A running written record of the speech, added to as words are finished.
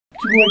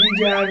It's your boy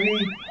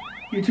DJ IV.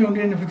 You're tuned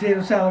in to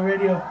Potato Salad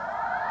Radio.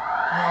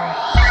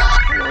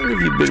 How long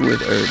have you been with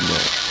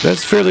Urbnet?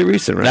 That's fairly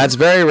recent, right? That's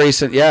very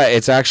recent. Yeah,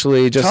 it's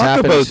actually just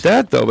happened. Talk about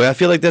that, though. But I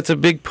feel like that's a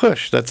big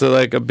push. That's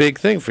like a big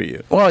thing for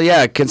you. Well,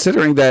 yeah,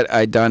 considering that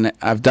I've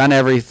done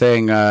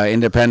everything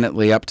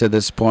independently up to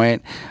this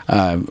point.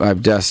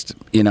 I've just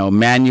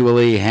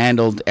manually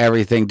handled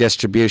everything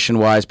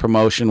distribution-wise,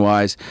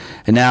 promotion-wise,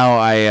 and now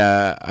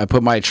I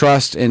put my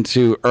trust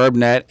into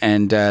Urbnet.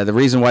 And the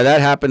reason why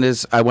that happened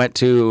is I went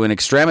to an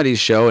extremities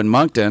show in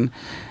Moncton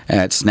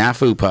at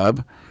Snafu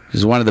Pub, which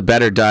is one of the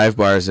better dive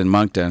bars in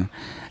Moncton.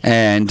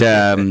 And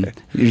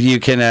you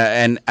can,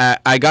 and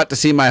I got to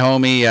see my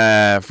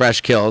homie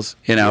Fresh Kills.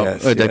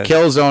 The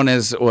Kill Zone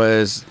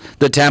was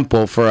the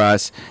temple for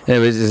us. It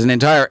was an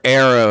entire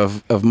era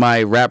of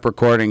my rap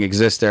recording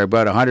exists there.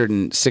 About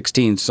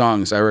 116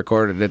 songs I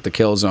recorded at the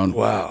Kill Zone.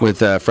 Wow.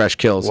 With Fresh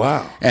Kills.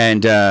 Wow.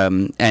 And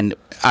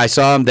I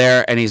saw him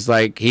there, and he's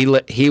like,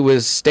 he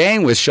was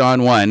staying with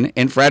Sean One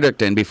in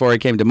Fredericton before he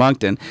came to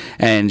Moncton,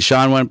 and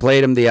Sean One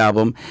played him the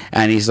album,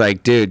 and he's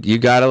like, dude, you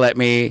gotta let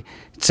me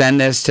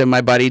send this to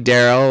my buddy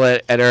Daryl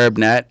at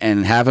Urbnet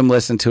and have him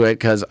listen to it,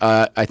 because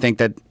I think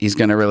that he's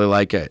going to really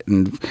like it.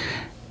 And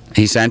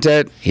he sent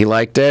it. He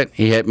liked it.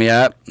 He hit me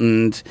up.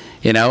 And,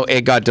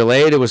 it got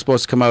delayed. It was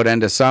supposed to come out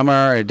end of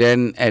summer. It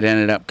didn't. It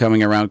ended up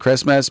coming around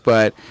Christmas.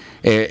 But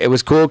it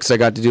was cool because I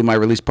got to do my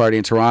release party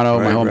in Toronto,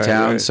 my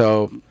hometown. Right.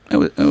 So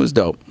it was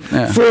dope.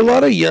 Yeah. For a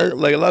lot of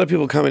a lot of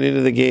people coming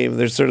into the game,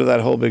 there's sort of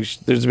that whole there's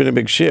been a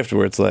big shift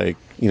where it's like,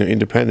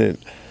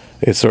 independent.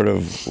 It's sort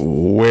of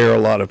where a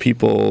lot of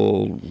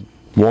people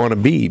want to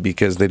be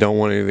because they don't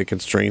want any of the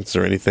constraints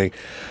or anything.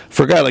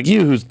 For a guy like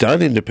you who's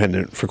done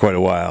independent for quite a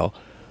while,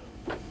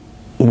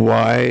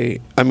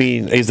 why? I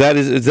mean, is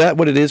that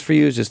what it is for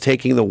you? Is just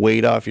taking the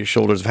weight off your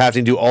shoulders of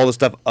having to do all the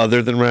stuff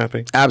other than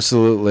rapping?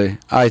 Absolutely.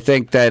 I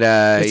think that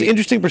it's an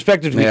interesting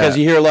perspective because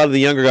you hear a lot of the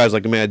younger guys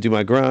like, man, I do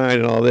my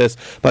grind and all this.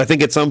 But I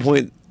think at some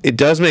point it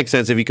does make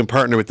sense if you can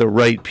partner with the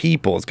right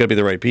people. It's got to be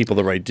the right people,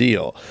 the right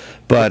deal.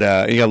 But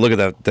you got to look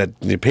at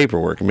that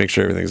paperwork and make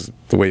sure everything's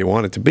the way you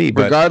want it to be.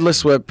 But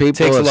regardless what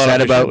people have said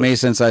about me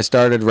since I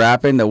started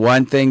rapping, the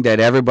one thing that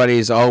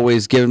everybody's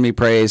always given me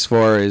praise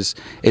for is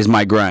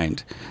my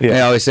grind. Yeah.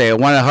 They always say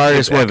one of the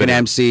hardest working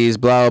MCs,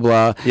 blah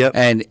blah blah. Yep.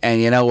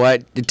 And you know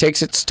what? It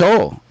takes its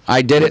toll.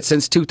 I did it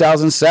since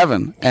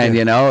 2007, and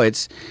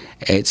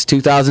it's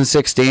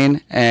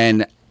 2016,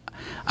 and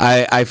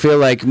I feel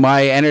like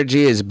my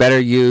energy is better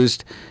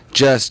used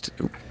just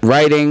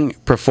writing,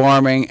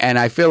 performing, and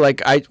I feel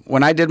like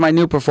when I did my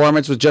new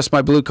performance with just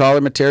my blue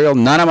collar material,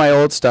 none of my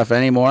old stuff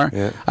anymore.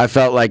 Yeah. I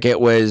felt like it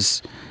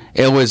was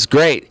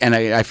great, and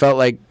I felt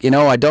like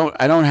I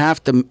don't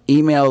have to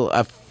email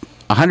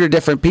 100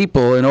 different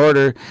people in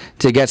order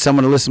to get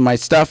someone to listen to my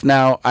stuff.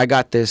 Now I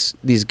got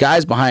these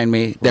guys behind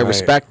me. They're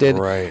respected,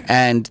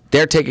 and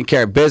they're taking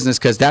care of business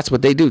because that's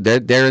what they do.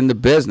 They're in the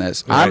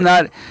business. Right. I'm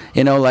not,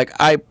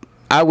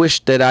 I wish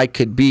that I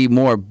could be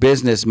more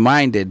business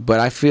minded, but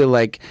I feel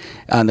like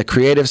on the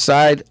creative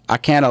side, I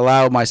can't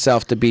allow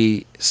myself to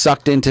be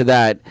sucked into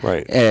that,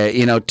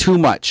 too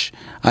much.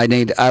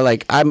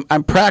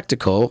 I'm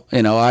practical,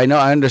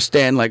 I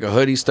understand like a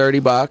hoodie's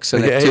 $30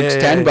 and it takes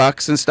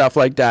 $10 and stuff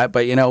like that.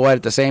 But you know what?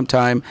 At the same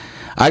time,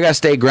 I gotta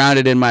stay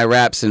grounded in my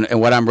raps and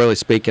what I'm really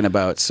speaking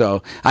about.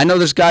 So I know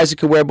there's guys who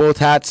could wear both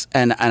hats,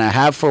 and I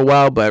have for a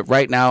while, but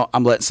right now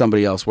I'm letting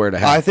somebody else wear the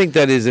hat. I think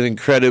that is an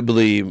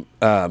incredibly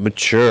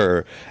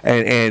mature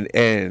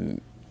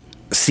and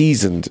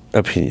seasoned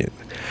opinion.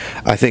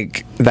 I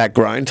think that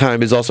grind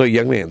time is also a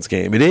young man's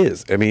game. It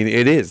is. I mean,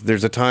 it is.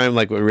 There's a time,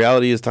 like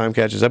reality is, time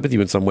catches up with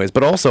you in some ways,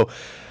 but also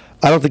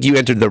I don't think you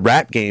entered the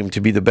rap game to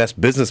be the best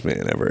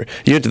businessman ever.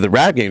 You entered the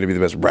rap game to be the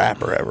best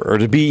rapper ever, or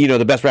to be,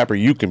 the best rapper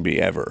you can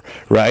be ever,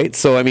 right?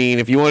 So, I mean,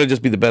 if you want to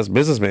just be the best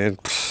businessman,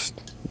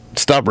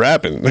 stop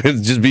rapping.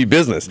 Just be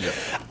business. Yeah.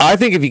 I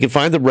think if you can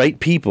find the right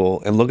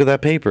people and look at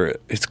that paper,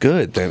 it's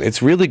good. Then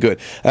it's really good.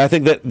 I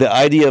think that the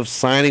idea of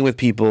signing with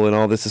people and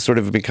all this has sort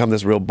of become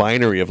this real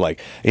binary of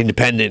like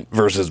independent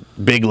versus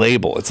big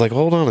label. It's like,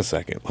 hold on a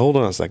second.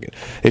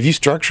 If you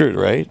structure it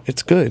right,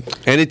 it's good,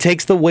 and it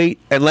takes the weight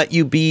and let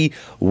you be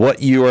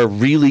what you are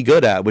really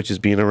good at, which is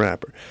being a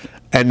rapper.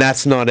 And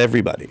that's not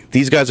everybody.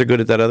 These guys are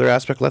good at that other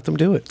aspect. Let them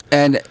do it.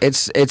 And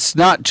it's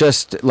not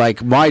just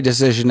like my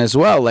decision as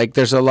well. Like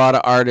there's a lot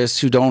of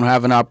artists who don't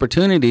have an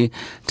opportunity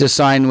to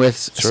sign with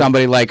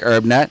somebody like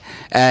Urbnet,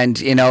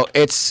 and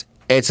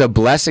it's a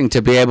blessing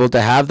to be able to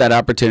have that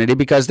opportunity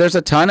because there's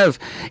a ton of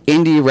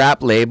indie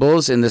rap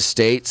labels in the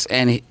States,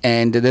 and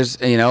there's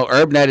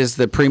Urbnet is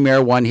the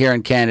premier one here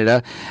in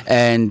Canada,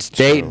 and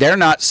they're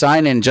not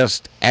signing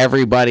just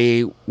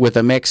everybody with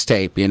a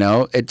mixtape.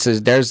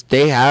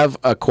 They have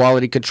a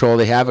quality control,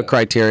 they have a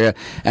criteria,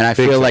 and I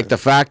feel like the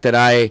fact that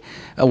I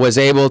was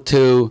able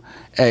to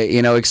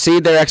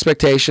exceed their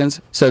expectations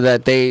so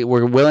that they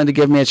were willing to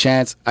give me a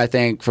chance, I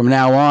think from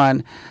now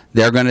on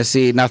they're going to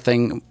see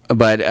nothing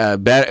but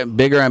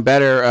bigger and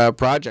better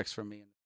projects from me.